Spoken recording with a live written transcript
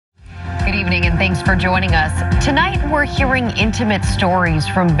thanks for joining us. Tonight, we're hearing intimate stories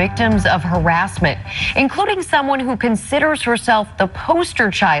from victims of harassment, including someone who considers herself the poster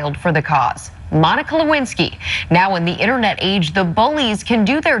child for the cause, Monica Lewinsky. Now in the internet age, the bullies can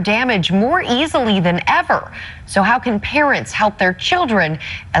do their damage more easily than ever. So how can parents help their children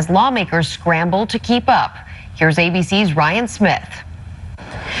as lawmakers scramble to keep up? Here's ABC's Ryan Smith.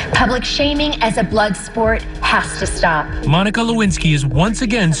 Public shaming as a blood sport has to stop. Monica Lewinsky is once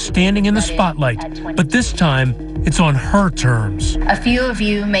again standing in the spotlight, but this time it's on her terms. A few of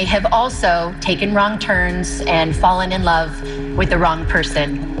you may have also taken wrong turns and fallen in love with the wrong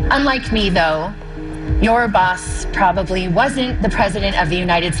person. Unlike me, though, your boss probably wasn't the President of the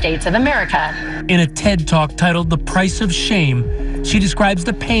United States of America. In a TED Talk titled "The Price of Shame," she describes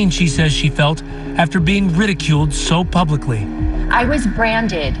the pain she says she felt after being ridiculed so publicly. I was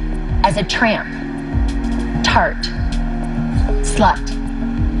branded as a tramp, tart, slut,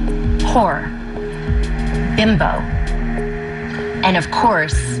 whore, bimbo, and of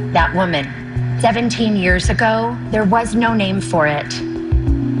course, that woman. 17 years ago, there was no name for it.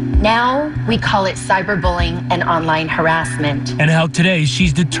 Now, we call it cyberbullying and online harassment. And how today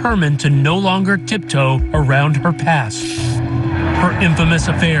she's determined to no longer tiptoe around her past. Her infamous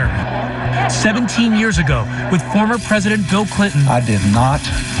affair. 17 years ago, with former President Bill Clinton. I did not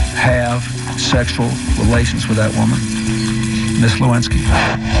have sexual relations with that woman, Miss Lewinsky.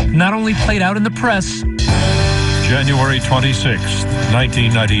 Not only played out in the press. January 26,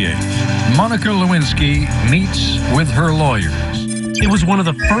 1998. Monica Lewinsky meets with her lawyers. It was one of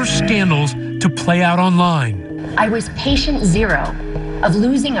the first scandals to play out online. I was patient zero of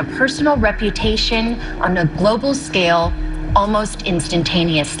losing a personal reputation on a global scale almost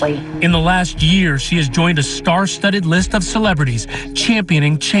instantaneously. In the last year, she has joined a star-studded list of celebrities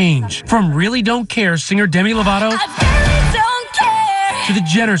championing change. From Really Don't Care singer Demi Lovato to the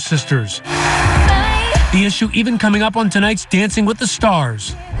Jenner sisters. The issue even coming up on tonight's Dancing with the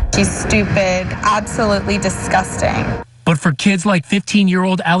Stars. She's stupid, absolutely disgusting. But for kids like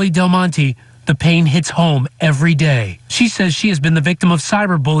 15-year-old Ali Del Monte, the pain hits home every day. She says she has been the victim of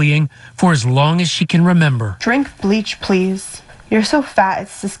cyberbullying for as long as she can remember. Drink bleach, please. You're so fat,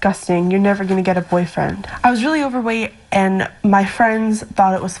 it's disgusting. You're never gonna get a boyfriend. I was really overweight and my friends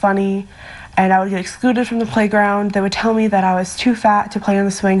thought it was funny and I would get excluded from the playground. They would tell me that I was too fat to play on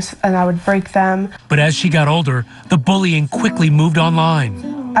the swings and I would break them. But as she got older, the bullying quickly moved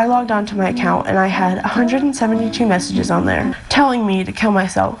online. I logged onto my account and I had 172 messages on there telling me to kill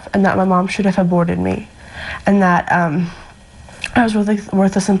myself and that my mom should have aborted me and that I was really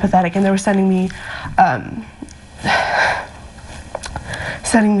worthless and pathetic, and they were sending me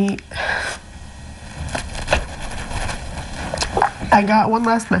I got one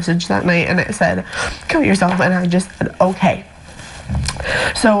last message that night and it said, kill yourself, and I just said, okay.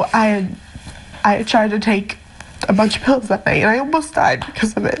 So I tried to take a bunch of pills that night and I almost died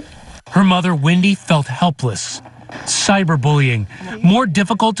because of it. Her mother, Wendy, felt helpless. Cyberbullying, more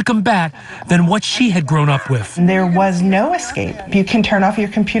difficult to combat than what she had grown up with. There was no escape. You can turn off your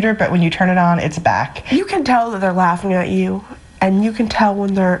computer, but when you turn it on, it's back. You can tell that they're laughing at you, and you can tell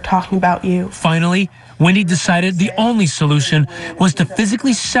when they're talking about you. Finally, Wendy decided the only solution was to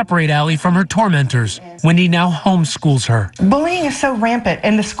physically separate Ali from her tormentors. Wendy now homeschools her. Bullying is so rampant,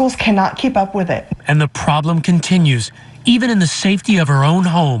 and the schools cannot keep up with it. And the problem continues, even in the safety of her own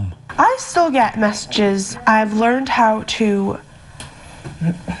home. I still get messages. I've learned how to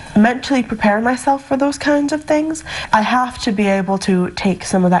mentally prepare myself for those kinds of things. I have to be able to take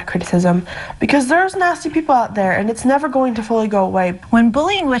some of that criticism because there's nasty people out there and it's never going to fully go away. When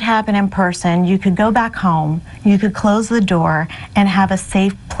bullying would happen in person, you could go back home, you could close the door and have a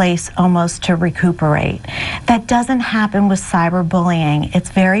safe place almost to recuperate. That doesn't happen with cyberbullying. It's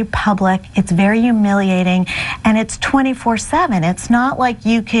very public, it's very humiliating, and it's 24/7. It's not like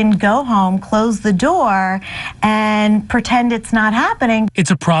you can go home, close the door, and pretend it's not happening.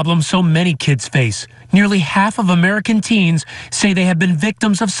 It's a problem so many kids face. Nearly half of American teens say they have been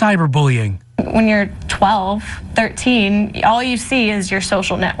victims of cyberbullying. When you're 12, 13, all you see is your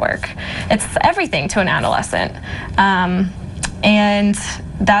social network. It's everything to an adolescent. And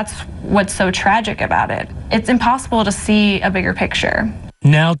that's what's so tragic about it. It's impossible to see a bigger picture.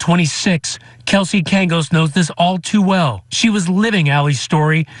 Now 26, Kelsey Kangos knows this all too well. She was living Allie's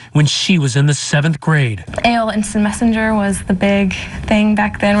story when she was in the 7th grade. AOL Instant Messenger was the big thing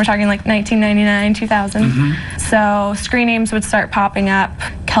back then. We're talking like 1999, 2000. So screen names would start popping up.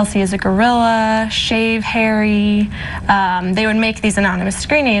 Kelsey is a gorilla, Shave Harry. They would make these anonymous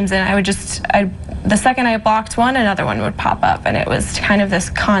screen names, and the second I blocked one, another one would pop up, and it was kind of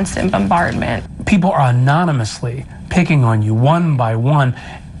this constant bombardment. People are anonymously picking on you one by one,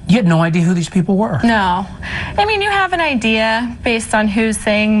 You had no idea who these people were? No. I mean, you have an idea based on who's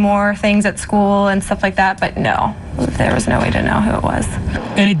saying more things at school and stuff like that, but no, there was no way to know who it was.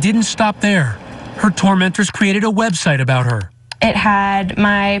 And it didn't stop there. Her tormentors created a website about her. It had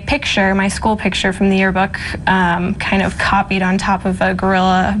my picture, my school picture from the yearbook, kind of copied on top of a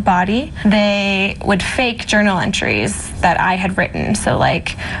gorilla body. They would fake journal entries that I had written. So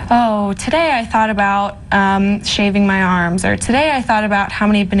like, oh, today I thought about shaving my arms, or today I thought about how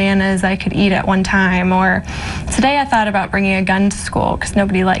many bananas I could eat at one time, or today I thought about bringing a gun to school because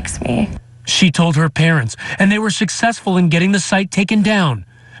nobody likes me. She told her parents, and they were successful in getting the site taken down.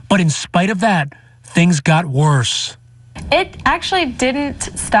 But in spite of that, things got worse. It actually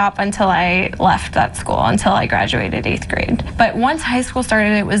didn't stop until I left that school, until I graduated 8th grade. But once high school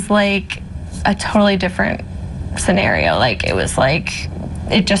started, it was like a totally different scenario. Like, it was like,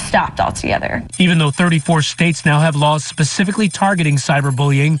 it just stopped altogether. Even though 34 states now have laws specifically targeting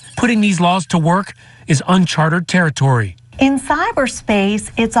cyberbullying, putting these laws to work is uncharted territory. In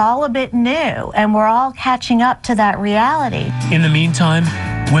cyberspace, it's all a bit new, and we're all catching up to that reality. In the meantime,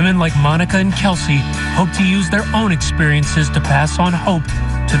 women like Monica and Kelsey hope to use their own experiences to pass on hope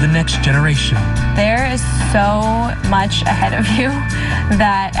to the next generation. There is so much ahead of you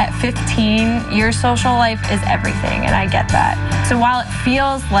that at 15, your social life is everything, and I get that. So while it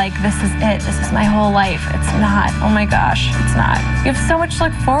feels like this is it, this is my whole life, it's not. Oh my gosh, it's not. You have so much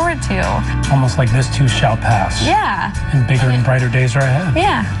to look forward to. Almost like this too shall pass. Yeah. And bigger and brighter days are ahead.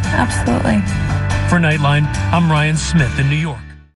 Yeah, absolutely. For Nightline, I'm Ryan Smith in New York.